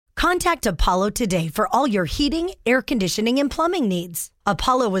Contact Apollo today for all your heating, air conditioning, and plumbing needs.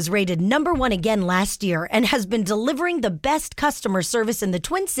 Apollo was rated #1 again last year and has been delivering the best customer service in the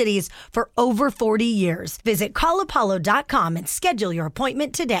Twin Cities for over 40 years. Visit callapollo.com and schedule your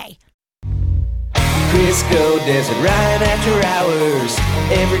appointment today. Crisco, Des, and Ryan after hours.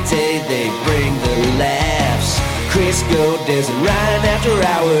 Every day they bring the laughs. Crisco, Des, and Ryan after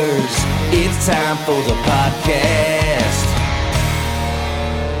hours. It's time for the podcast.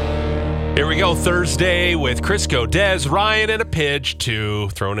 Here we go, Thursday with Crisco, Des, Ryan, and a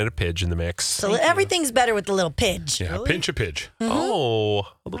Pidge throwing in a Pidge in the mix. So everything's better with the little Pidge. Yeah, pinch a Pidge. Mm-hmm. Oh,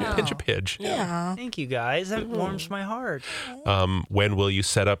 a little pinch of Pidge. Yeah. Thank you, guys. That warms my heart. When will you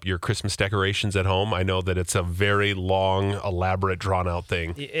set up your Christmas decorations at home? I know that it's a very long, elaborate, drawn-out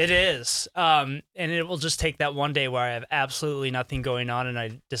thing. It is. And it will just take that one day where I have absolutely nothing going on and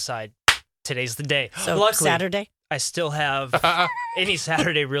I decide today's the day. So Luckily, Saturday? I still have any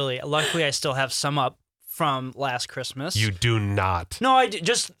Saturday, really. Luckily, I still have some up from last Christmas. You do not. No, I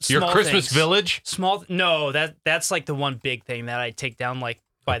just small Your Christmas things. village? No, that's like the one big thing that I take down like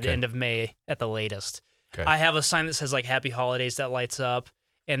by the end of May at the latest. Okay. I have a sign that says like Happy Holidays that lights up,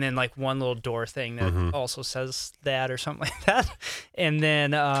 and then like one little door thing that also says that or something like that, and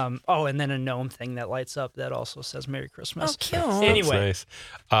then and then a gnome thing that lights up that also says Merry Christmas. Oh, cute. Anyway, That's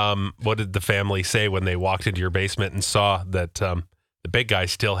nice. What did the family say when they walked into your basement and saw that the big guy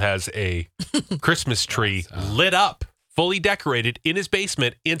still has a Christmas tree lit up, fully decorated in his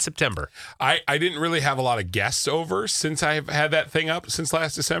basement in September? I didn't really have a lot of guests over since I've had that thing up since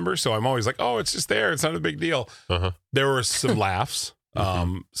last December. So I'm always like, oh, it's just there. It's not a big deal. There were some laughs.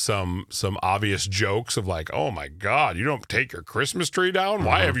 Some obvious jokes of like, oh my God, you don't take your Christmas tree down?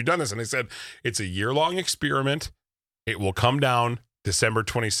 Why have you done this? And I said, it's a year-long experiment. It will come down December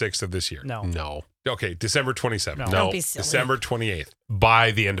 26th of this year. No. Okay, December 27th. No. Don't be silly. December 28th. By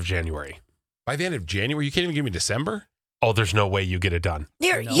the end of January. By the end of January, you can't even give me December? Oh, there's no way you get it done.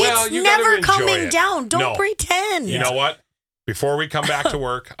 It's Well, you gotta never enjoy coming it. down. Don't No. pretend. You know what? Before we come back to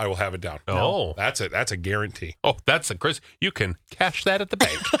work, I will have it down. Oh. That's a guarantee. Oh, that's a Chris. You can cash that at the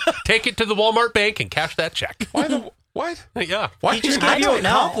bank. Take it to the Walmart bank and cash that check. Why the what? Yeah. Why he just did gave you a don't know.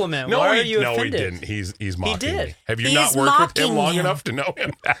 compliment. No, Why are he, you no, he offended? didn't. He's mocking did. me. Have you He's not worked with him mocking long you. enough to know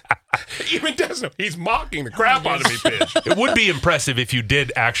him? Even does know. He's mocking the crap out of me, Pidge. It would be impressive if you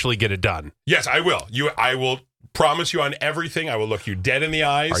did actually get it done. Yes, I will. I will promise you on everything. I will look you dead in the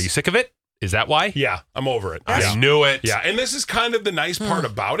eyes. Are you sick of it? Is that why? Yeah, I'm over it. I Yeah. knew it. Yeah, and this is kind of the nice part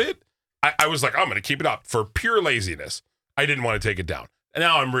about it. I was like, I'm going to keep it up for pure laziness. I didn't want to take it down. And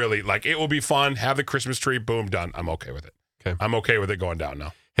now I'm really like, it will be fun. Have the Christmas tree. Boom, done. I'm okay with it. Okay. I'm okay with it going down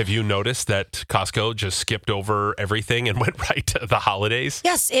now. Have you noticed that Costco just skipped over everything and went right to the holidays?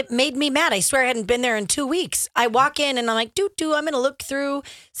 Yes, it made me mad. I swear I hadn't been there in 2 weeks. I walk in and I'm like, I'm going to look through,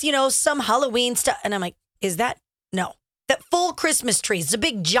 some Halloween stuff. And I'm like, is that? No. That full Christmas trees, the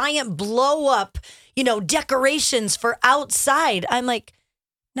big giant blow up, decorations for outside. I'm like,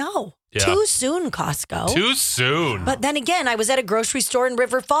 no, Yeah. too soon, Costco. Too soon. But then again, I was at a grocery store in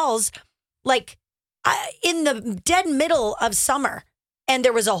River Falls, in the dead middle of summer, and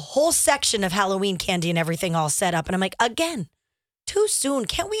there was a whole section of Halloween candy and everything all set up. And I'm like, again, too soon.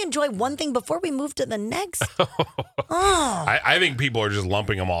 Can't we enjoy one thing before we move to the next? I think people are just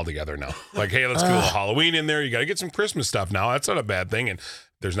lumping them all together now. Like, hey, let's do a little Halloween in there. You got to get some Christmas stuff now. That's not a bad thing. And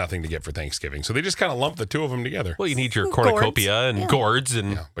there's nothing to get for Thanksgiving. So they just kind of lump the two of them together. Well, you need your Gourds. cornucopia and Yeah. gourds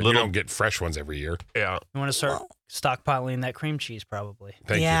and But you don't get fresh ones every year. Yeah. You want to start stockpiling that cream cheese, probably.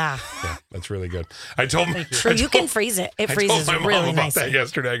 Thank Yeah. you. Yeah, that's really good. I told him. True, you can freeze it. It I freezes told my really mom about nicely. that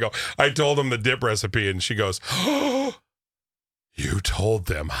yesterday. I told him the dip recipe, and she goes, "Oh, you told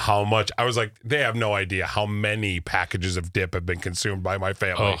them how much?" I was like, they have no idea how many packages of dip have been consumed by my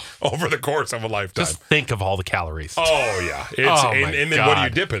family over the course of a lifetime. Just think of all the calories. Oh yeah, Oh, my and then what do you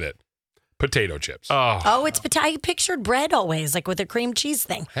God. dip in it? Potato chips. Oh, it's I pictured bread always, like with a cream cheese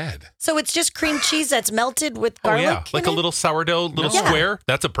thing. Head. So it's just cream cheese that's melted with Oh, garlic. yeah. Like in a it? little sourdough, little Yeah. square.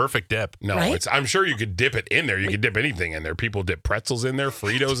 That's a perfect dip. No, Right? I'm sure you could dip it in there. You could dip anything in there. People dip pretzels in there,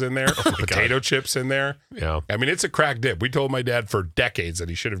 Fritos in there, potato chips in there. Yeah. I mean, it's a crack dip. We told my dad for decades that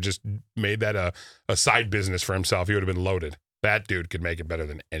he should have just made that a side business for himself. He would have been loaded. That dude could make it better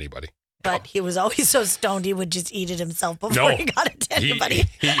than anybody. But he was always so stoned he would just eat it himself before No. he got it to anybody.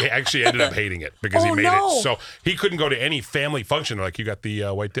 He actually ended up hating it because he Oh, made no. it so he couldn't go to any family function. Like, you got the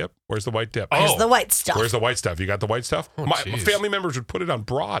white dip? Where's the white dip? Here's the white stuff. Where's the white stuff? You got the white stuff? Oh, my geez. family members would put it on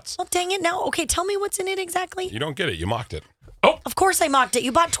brats. Well, dang it. Now, okay, tell me what's in it exactly. You don't get it. You mocked it. Of course I mocked it.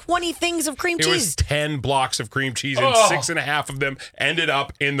 You bought 20 things of cream It was cheese. 10 blocks of cream cheese, and 6.5 of them ended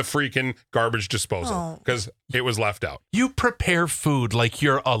up in the freaking garbage disposal because it was left out. You prepare food like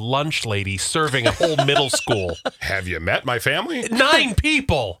you're a lunch lady serving a whole middle school. Have you met my family? 9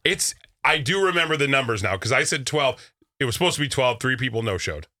 people. I do remember the numbers now because I said 12. It was supposed to be 12. 3 people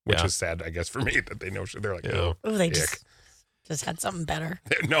no-showed, which Yeah. is sad, I guess, for me that they no-showed. They're like, Yeah. Ooh, they ick. just had something better.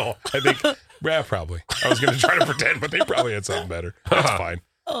 No, I think, yeah, probably. I was going to try to pretend, but they probably had something better. That's fine.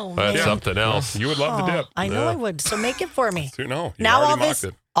 Oh, That's man. something else. You would love the dip. I know I would. So make it for me. No, you Now already mocked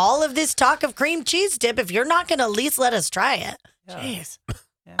it. all of this talk of cream cheese dip, if you're not going to at least let us try it. Jeez.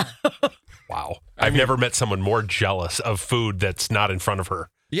 Wow. I've never met someone more jealous of food that's not in front of her.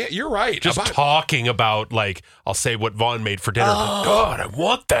 Yeah, you're right. Just talking about, like, I'll say what Vaughn made for dinner. God, I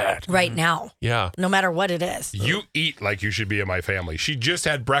want that. Right now, Yeah. no matter what it is. You eat like you should be in my family. She just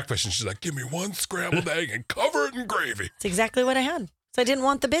had breakfast and she's like, give me 1 scrambled egg and cover it in gravy. It's exactly what I had. So I didn't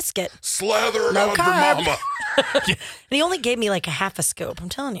want the biscuit. Slather it No on carb. for mama. And he only gave me like a half a scoop. I'm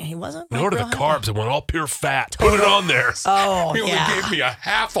telling you, he wasn't. No like, to the real happy. carbs. I want all pure fat. Put it on there. Oh, He only yeah. gave me a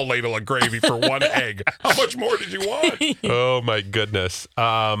half a ladle of gravy for 1 egg. How much more did you want? Oh my goodness.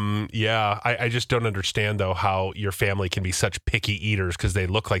 Yeah. I just don't understand though how your family can be such picky eaters because they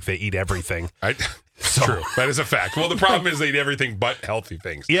look like they eat everything. It's true. That is a fact. Well, the problem is they eat everything but healthy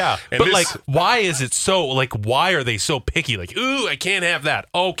things. Yeah. And but this- like, why is it so, like, why are they so picky? Like, ooh, I can't have that.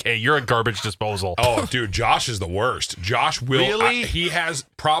 Okay, you're a garbage disposal. Oh, dude, Josh is the worst. Josh will. Really? He has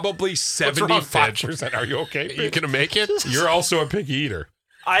probably wrong, 75%. Are you okay? Are you going to make it? You're also a picky eater.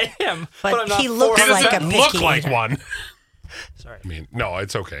 I am, But I'm not he looks He for- like a doesn't picky look like eater. one. Sorry. I mean, no,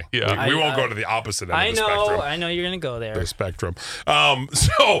 it's okay. Yeah. We won't I- go to the opposite end I of the know. spectrum. I know you're gonna go there. The spectrum.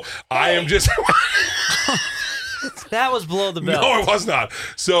 So I am just. That was below the belt. No, it was not.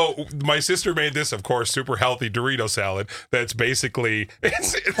 So my sister made this, of course, super healthy Dorito salad. That's basically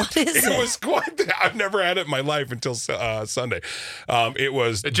What is it? was quite. I've never had it in my life until Sunday. It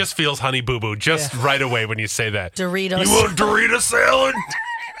was. It just feels honey boo boo just right away when you say that. Doritos. You want Dorito salad?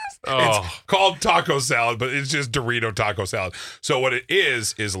 Oh, It's called taco salad, but it's just Dorito taco salad. So what it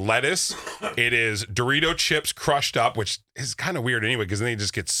is lettuce. It is Dorito chips crushed up, which is kind of weird anyway, because then they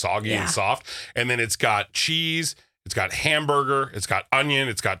just get soggy Yeah. and soft. And then it's got cheese, it's got hamburger, it's got onion,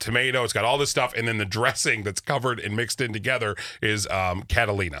 it's got tomato, it's got all this stuff. And then the dressing that's covered and mixed in together is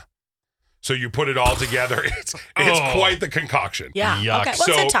Catalina. So you put it all together. It's Oh. quite the concoction. Yeah. Yuck. Okay. What's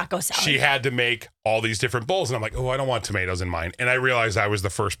a taco salad? She had to make all these different bowls. And I'm like, oh, I don't want tomatoes in mine. And I realized I was the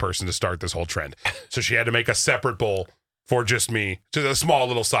first person to start this whole trend. So she had to make a separate bowl for just me, just a small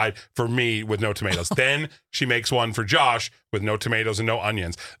little side for me with no tomatoes. Then she makes one for Josh with no tomatoes and no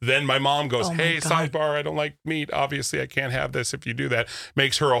onions. Then my mom goes, Oh my hey, God. sidebar, I don't like meat. Obviously, I can't have this if you do that.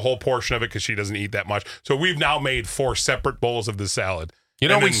 Makes her a whole portion of it because she doesn't eat that much. So we've now made 4 separate bowls of the salad. you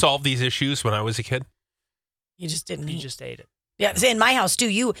know, And we then- solved these issues when I was a kid. You just didn't You eat. just ate it. Yeah. In my house, too,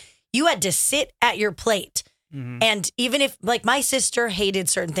 you had to sit at your plate. Mhm. And even if, like, my sister hated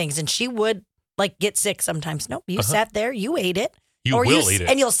certain things and she would, like, get sick sometimes. Nope. You sat there, you ate it. You Or will eat it.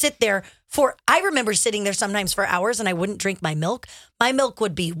 And you'll sit there I remember sitting there sometimes for hours and I wouldn't drink my milk. My milk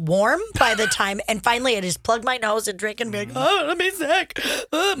would be warm by the time, and finally I just plugged my nose and drink and be like, oh, I'm sick.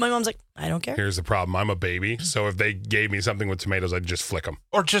 My mom's like, I don't care. Here's the problem. I'm a baby. So if they gave me something with tomatoes, I'd just flick them.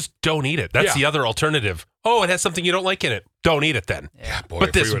 Or just don't eat it. That's Yeah. the other alternative. Oh, it has something you don't like in it. Don't eat it then. Yeah, boy. But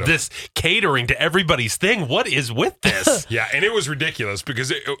if we this would've- this catering to everybody's thing, what is with this? Yeah, and it was ridiculous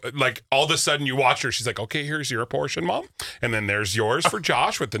because like all of a sudden you watch her, she's like, okay, here's your portion, Mom. And then there's yours for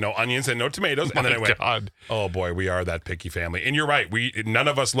Josh with the no onions and no tomatoes. And then I went, God. oh boy, we are that picky family. And you're right. None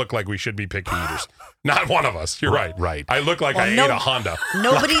of us look like we should be picky eaters. Not one of us. You're right. Right. I look like Well, I no- ate a Honda.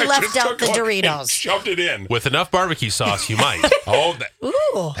 Nobody I left just out took the one and Doritos. shoved it in. With enough barbecue sauce, you might. Oh,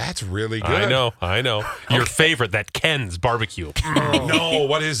 Ooh. that's really good. I know. Your favorite, that Ken's barbecue. No,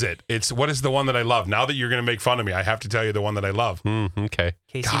 what is it? What is the one that I love? Now that you're going to make fun of me, I have to tell you the one that I love. Okay.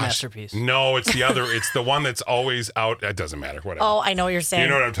 Casey Gosh. Masterpiece. No, it's the other. It's the one that's always out. It doesn't matter. Whatever. Oh, I know what you're saying. You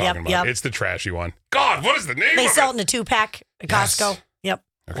know what I'm talking about. Yep. It's the trashy one. God, what is the name They of sell it? it in a 2-pack at Yes. Costco. Yep.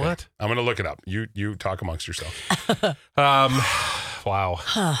 Okay. What? I'm going to look it up. You talk amongst yourself. Wow.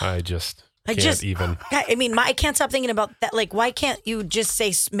 I can't even. God, I mean, I can't stop thinking about that. Like, why can't you just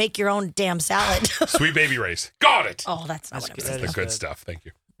say make your own damn salad? Sweet Baby Race. Got it. Oh, that's not That's what I'm good. saying. The That's good good. stuff. Thank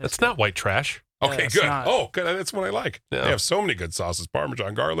you. That's not white trash. Okay, it's good. not. Oh, good. That's what I like. Yeah. They have so many good sauces: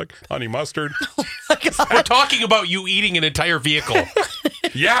 Parmesan, garlic, honey mustard. We're talking about you eating an entire vehicle.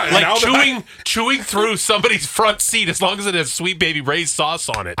 Yeah, and now Like that chewing through somebody's front seat as long as it has Sweet Baby Ray's sauce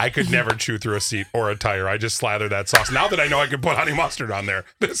on it. I could never chew through a seat or a tire. I just slather that sauce. Now that I know I can put honey mustard on there,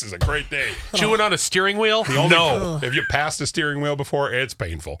 this is a great day. Chewing on a steering wheel? No. If you passed a steering wheel before, it's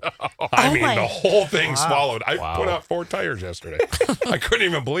painful. I mean, my- the whole thing swallowed. I Wow. put out 4 tires yesterday. I couldn't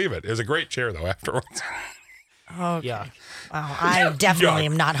even believe it. It was a great chair, though, afterwards. Okay. Yeah. Wow, I definitely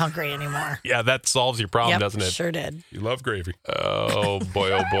am not hungry anymore. Yeah, that solves your problem, Yep, doesn't it? sure did. You love gravy. Oh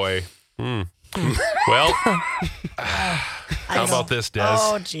boy, oh boy. Well, how about this, Des?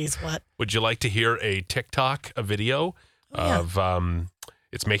 Oh, geez, what? Would you like to hear a TikTok, a video Yeah. of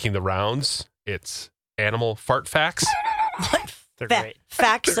it's making the rounds? It's animal fart facts. They're Fa- great.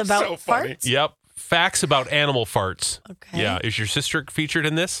 facts They're about so funny. farts? Yep. Facts about animal farts. Okay. Yeah. Is your sister featured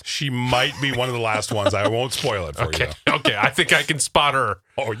in this? She might be one of the last ones. I won't spoil it for Okay. you. Okay. I think I can spot her.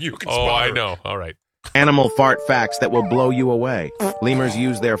 Oh, you can Oh, spot I her. know. All right. Animal fart facts that will blow you away. Lemurs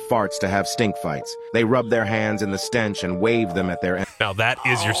use their farts to have stink fights. They rub their hands in the stench and wave them at their Now that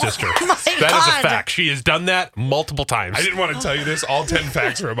is your sister. my That is a God. fact. She has done that multiple times. I didn't want to tell you this. All 10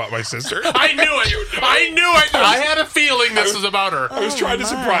 facts are about my sister. I knew it. I knew it. I had a feeling this was about her. I was trying to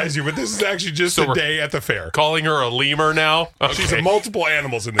surprise you, but this is actually just So a we're- day at the fair. Calling her a lemur now. She's Okay. a multiple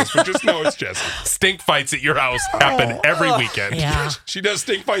animals in this, but just know it's Jessie. Stink fights at your house happen every weekend. Yeah. She does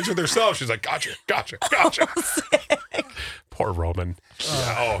stink fights with herself. She's like, gotcha, gotcha, gotcha. Poor Roman.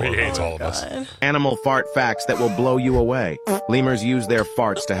 Yeah, oh, he hates all of us. animal fart facts that will blow you away. Lemurs use their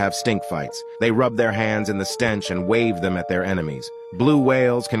farts to have stink fights. They rub their hands in the stench and wave them at their enemies. Blue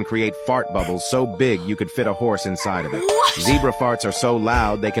whales can create fart bubbles so big you could fit a horse inside of it. Zebra farts are so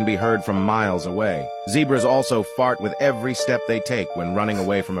loud they can be heard from miles away. Zebras also fart with every step they take when running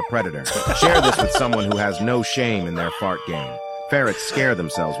away from a predator. Share this with someone who has no shame in their fart game. Ferrets scare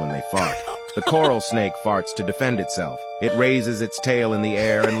themselves when they fart. The coral snake farts to defend itself. It raises its tail in the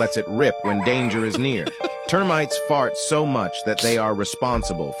air and lets it rip when danger is near. Termites fart so much that they are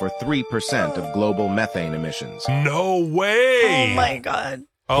responsible for 3% of global methane emissions. No way. Oh, my God.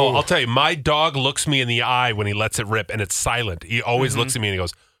 Oh, I'll tell you, my dog looks me in the eye when he lets it rip, and it's silent. He always looks at me and he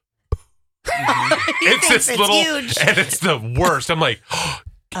goes, it's this It's little, huge. and it's the worst. I'm like,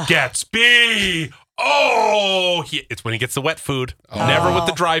 Gatsby. Oh, it's when he gets the wet food. Never with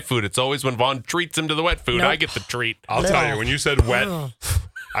the dry food. It's always when Vaughn treats him to the wet food. Nope. I get the treat. I'll tell you, when you said wet,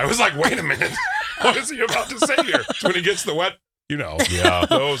 I was like, wait a minute. What is he about to say here? So when he gets the wet, you know, Yeah.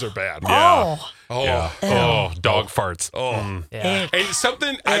 those are bad. Oh. Oh. Yeah. Oh, dog farts. Oh. Yeah. And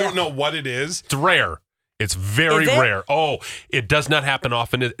something, I don't know what it is. It's rare. It's very Is it? rare. Oh, it does not happen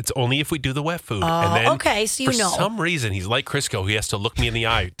often. It's only if we do the wet food. Oh, and then okay, so you for know. some reason, he's like Crisco. He has to look me in the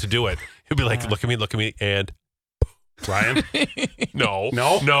eye to do it. He'll be like, look at me, and Ryan, no.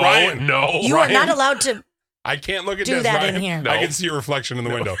 No? No. Ryan. No. You are not allowed to. I can't look at Do this, that Ryan. in here. No. I can see your reflection in the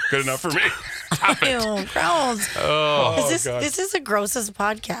window. Good enough for me. Ew, gross. Oh, God. This is the grossest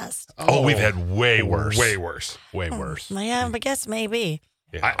podcast. oh, we've had way worse. Way worse. Way worse. Yeah, I guess maybe.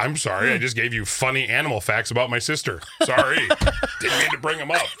 Yeah. I'm sorry. I just gave you funny animal facts about my sister. Sorry. Didn't mean to bring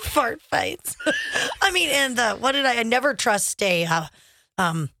them up. Fart fights. I mean, and what did I never trust the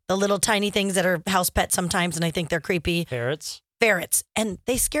little tiny things that are house pets sometimes, and I think they're creepy. Ferrets. Ferrets, and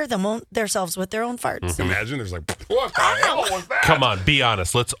they scare themselves with their own farts. Imagine there's like, what the hell was that? Come on, be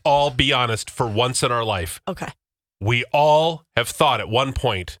honest. Let's all be honest for once in our life. Okay. We all have thought at one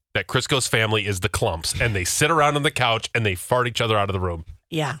point that Crisco's family is the Clumps, and they sit around on the couch and they fart each other out of the room.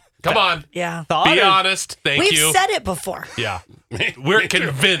 Yeah. Come on. Yeah. Be honest. Thank We've you. said it before. Yeah. We're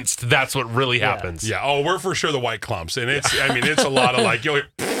convinced that's what really happens. Yeah. Oh, we're for sure the white clumps. And it's, I mean, it's a lot of like, you'll hear,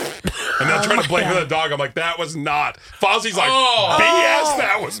 and they'll try to blame the dog. I'm like, that was not. Fozzie's like, BS,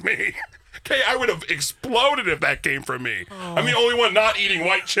 that was me. Okay, I would have exploded if that came from me. I'm the only one not eating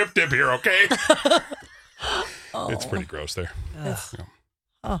white chip dip here, okay? It's pretty gross there. It's-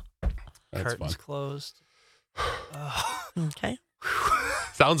 That's Curtains fun. closed. Okay.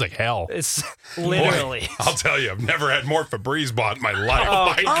 Sounds like hell. It's literally. I'll tell you, I've never had more Febreze bought in my life. Oh,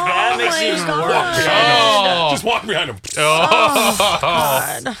 My that God. makes it even God. worse. Oh. Just walk behind him.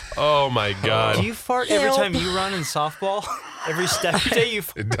 God. Oh my Do God. you fart every Help. time you run in softball? Every step you take, you.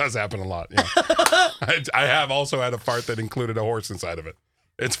 It does happen a lot. Yeah. I have also had a fart that included a horse inside of it.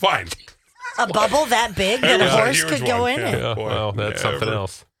 It's fine. A bubble that big It that a was horse huge could go one. in Yeah. it. Yeah, Boy, well, that's something never.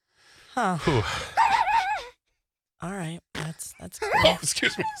 else. Huh. Whew. All right. That's cool. Oh,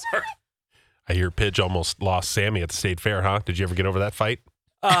 excuse me. Sorry. I hear Pidge almost lost Sammy at the state fair, huh? Did you ever get over that fight?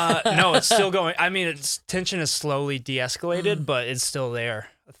 No, it's still going. I mean, tension is slowly de-escalated, but it's still there.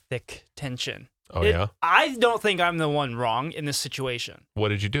 A thick tension. Oh, yeah? I don't think I'm the one wrong in this situation. What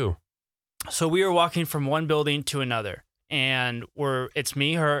did you do? So we were walking from one building to another, and it's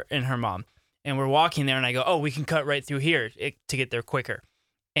me, her, and her mom. And we're walking there, and I go, oh, we can cut right through here to get there quicker.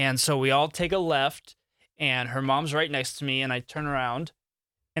 And so we all take a left, and her mom's right next to me, and I turn around,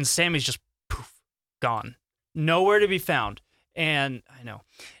 and Sammy's just poof, gone. Nowhere to be found. And I know.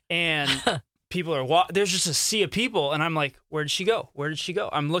 And people are there's just a sea of people, and I'm like, where did she go? Where did she go?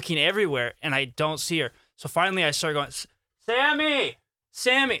 I'm looking everywhere, and I don't see her. So finally I start going,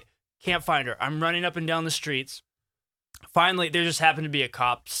 Sammy! Can't find her. I'm running up and down the streets. Finally, there just happened to be a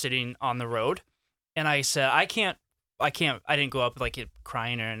cop sitting on the road, and I said, I didn't go up like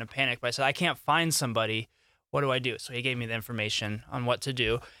crying or in a panic, but I said, I can't find somebody. What do I do? So he gave me the information on what to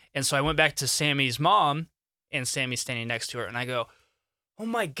do. And so I went back to Sammy's mom, and Sammy's standing next to her, and I go, oh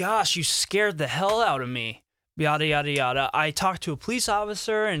my gosh, you scared the hell out of me. Yada, yada, yada. I talked to a police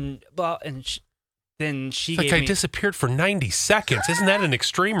officer, and then she It's gave like I me... disappeared for 90 seconds. Isn't that an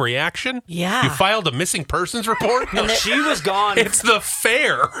extreme reaction? Yeah. You filed a missing persons report? No, she was gone. It's the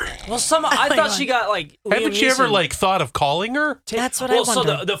fair. Well, I thought she got like. Haven't you ever thought of calling her? That's what Well, I so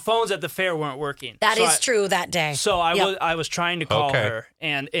wondered. the phones at the fair weren't working. That So is true that day. So Yep. I was trying to call Okay. her,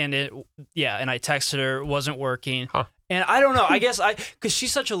 and I texted her, it wasn't working. Huh. And I don't know. I guess because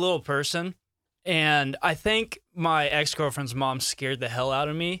she's such a little person, and I think my ex-girlfriend's mom scared the hell out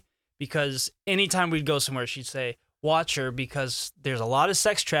of me, because anytime we'd go somewhere, she'd say, watch her, because there's a lot of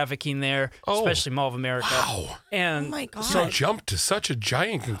sex trafficking there, especially Mall of America. Wow. And Oh my God. So jumped to such a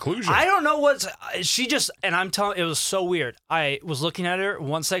giant conclusion. I don't know she just, and I'm telling, it was so weird. I was looking at her,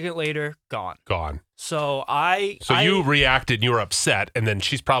 1 second later, gone. Gone. So You reacted and you were upset, and then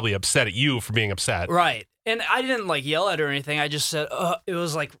she's probably upset at you for being upset. Right. And I didn't like yell at her or anything. I just said, it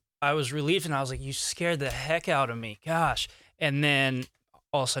was like, I was relieved, and I was like, you scared the heck out of me. Gosh. And then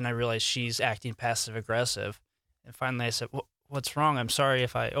all of a sudden I realized she's acting passive aggressive. And finally I said, what's wrong? I'm sorry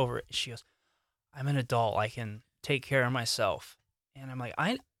if she goes, I'm an adult. I can take care of myself. And I'm like,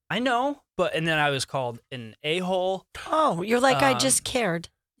 I know. And then I was called an a-hole. Oh, you're like, I just cared.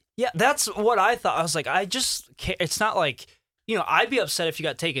 Yeah, that's what I thought. I was like, I just care. It's not like, I'd be upset if you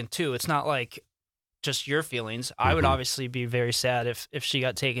got taken too. It's not like just your feelings. I would obviously be very sad if she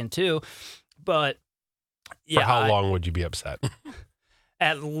got taken too. But yeah. For how long would you be upset?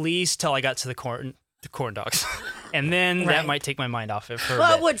 At least till I got to the corn dogs. And then that might take my mind off it for a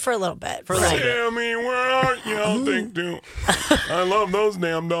Well, bit. it would for a little bit. For a little bit. Sammy, where are you? I'll think too. I love those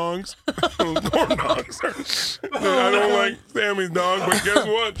damn dogs. Those corn dogs. I don't like Sammy's dog, but guess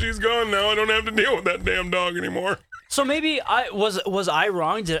what? She's gone now. I don't have to deal with that damn dog anymore. So maybe was I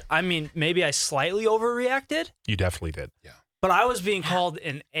wrong? Maybe I slightly overreacted, You definitely did. Yeah. but I was being called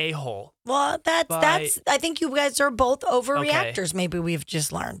an a-hole. Well, that's. I think you guys are both overreactors. Maybe we've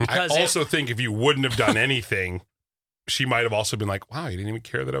just learned. Because I also think if you wouldn't have done anything, she might have also been like, wow, you didn't even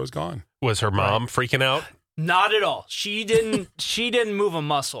care that I was gone. Was her mom freaking out? Not at all. She didn't move a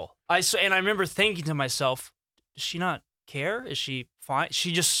muscle. And I remember thinking to myself, does she not care? Is she fine?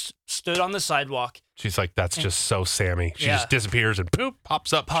 She just stood on the sidewalk. She's like, that's just so Sammy. She just disappears and poop,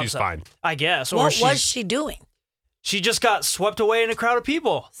 pops up. She's fine. I guess. What was she doing? She just got swept away in a crowd of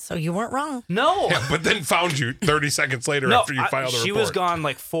people. So you weren't wrong. No. Yeah, but then found you 30 seconds later after you filed a report. She was gone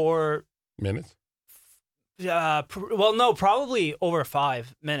like 4 minutes. Probably over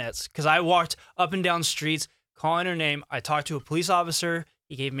 5 minutes, because I walked up and down streets calling her name. I talked to a police officer.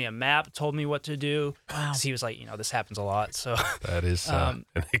 He gave me a map, told me what to do. Wow. 'Cause he was like, this happens a lot. So, That is an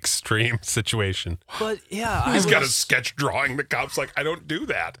extreme situation. but yeah, He's got a sketch drawing. The cop's like, I don't do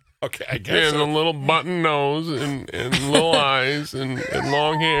that. Okay, I guess. And a little button nose and little eyes and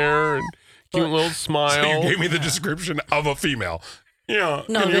long hair and cute little So smile. you gave me the description of a female. Yeah.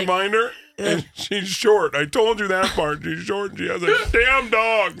 No, Can you find her? And she's short. I told you that part. She's short. She has a damn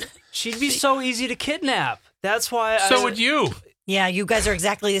dog. She'd be so easy to kidnap. That's why. So would you. Yeah, you guys are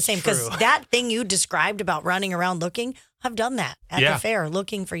exactly the same. Because True. that thing you described about running around looking, I've done that at Yeah. the fair,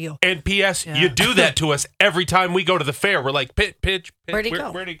 looking for you. And P.S., Yeah. you do that to us every time we go to the fair. We're like, pitch. Where'd he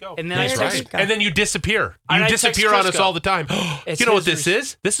go? Where'd he go? And then That's I right. text, And then you disappear. And You I text disappear on us Crisco. all the time. It's You know what his this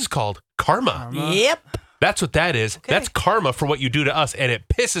is? This is called karma. Yep. That's what that is. That's karma for what you do to us, and it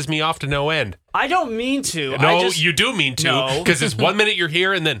pisses me off to no end. I don't mean to. No, you do mean to, No. because it's 1 minute you're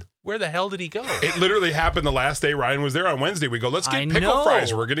here, and then where the hell did he go? It literally happened the last day Ryan was there on Wednesday. We go, let's get I pickle know.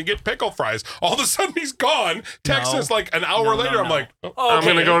 fries. We're going to get pickle fries. All of a sudden he's gone. Text No. us like an hour No, later. no, I'm no. like, I'm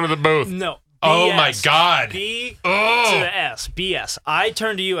going to go into the booth. No. Oh, BS. my God. B Oh. to the S. BS. I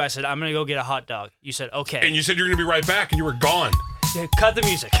turned to you. I said, I'm going to go get a hot dog. You said, okay. and you said you're going to be right back, and you were gone. Cut the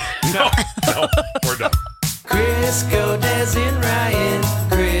music. No, we're done. Crisco, Des, and Ryan.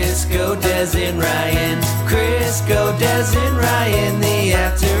 Crisco, Des, and Ryan. Crisco, Des, and Ryan. The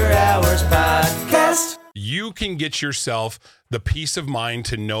After Hours Podcast. You you can get yourself the peace of mind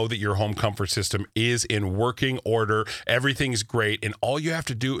to know that your home comfort system is in working order, everything's great, and all you have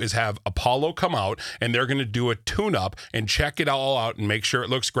to do is have Apollo come out, and they're going to do a tune-up and check it all out and make sure it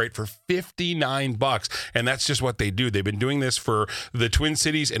looks great for $59. And that's just what they do. They've been doing this for the Twin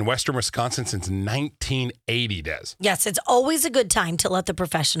Cities and Western Wisconsin since 1980, Des. Yes, it's always a good time to let the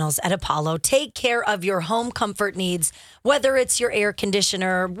professionals at Apollo take care of your home comfort needs, whether it's your air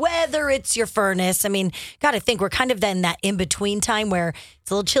conditioner, whether it's your furnace. I mean, got to think we're kind of in that in-between time where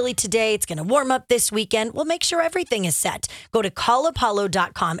it's a little chilly today. It's going to warm up this weekend. We'll make sure everything is set. Go to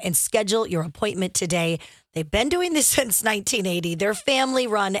callapollo.com and schedule your appointment today. They've been doing this since 1980. They're family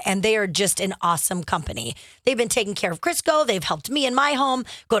run, and they are just an awesome company. They've been taking care of Crisco. They've helped me in my home.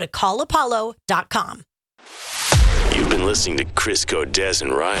 Go to callapollo.com. You've been listening to Crisco, Des,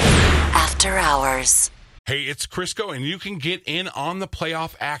 and Ryan. After Hours. Hey, it's Crisco, and you can get in on the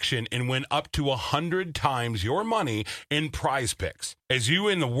playoff action and win up to 100 times your money in Prize Picks. As you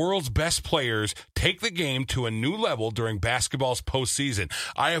and the world's best players take the game to a new level during basketball's postseason.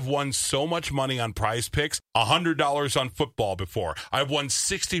 I have won so much money on Prize Picks, $100 on football before. I've won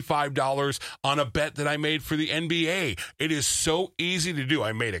 $65 on a bet that I made for the NBA. It is so easy to do.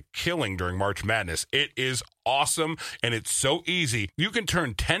 I made a killing during March Madness. It is awesome, and it's so easy. You can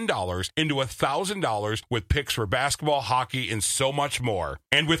turn $10 into $1,000 with picks for basketball, hockey, and so much more.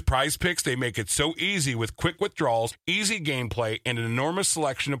 And with Prize Picks, they make it so easy with quick withdrawals, easy gameplay, and an enormous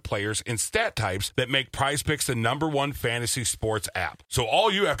selection of players and stat types that make Prize Picks the #1 fantasy sports app. So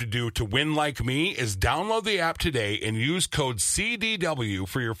all you have to do to win like me is download the app today and use code CDW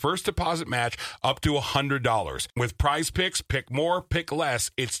for your first deposit match up to $100. With Prize Picks, pick more, pick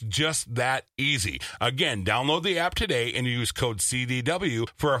less. It's just that easy. Again, download the app today and use code CDW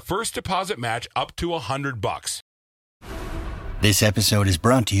for a first deposit match up to $100. This episode is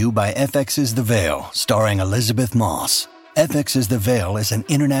brought to you by FX's The Veil, starring Elizabeth Moss. FX's The Veil is an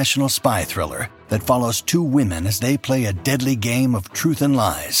international spy thriller that follows two women as they play a deadly game of truth and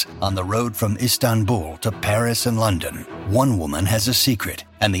lies on the road from Istanbul to Paris and London. One woman has a secret,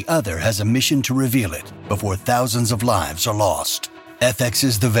 and the other has a mission to reveal it before thousands of lives are lost.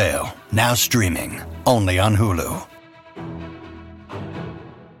 FX's The Veil, now streaming, only on Hulu.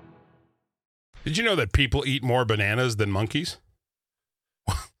 Did you know that people eat more bananas than monkeys?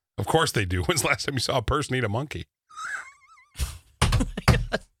 Of course they do. When's the last time you saw a person eat a monkey?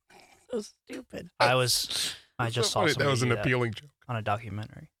 So stupid. I just saw that was an somebody appealing joke. on a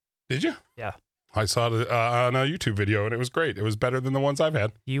documentary. Did you? Yeah. I saw it on a YouTube video, and it was great. It was better than the ones I've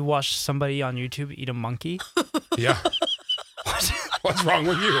had. You watched somebody on YouTube eat a monkey? Yeah. What's wrong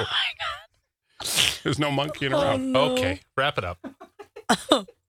with you? Oh my God. There's no monkeying around. Okay, wrap it up.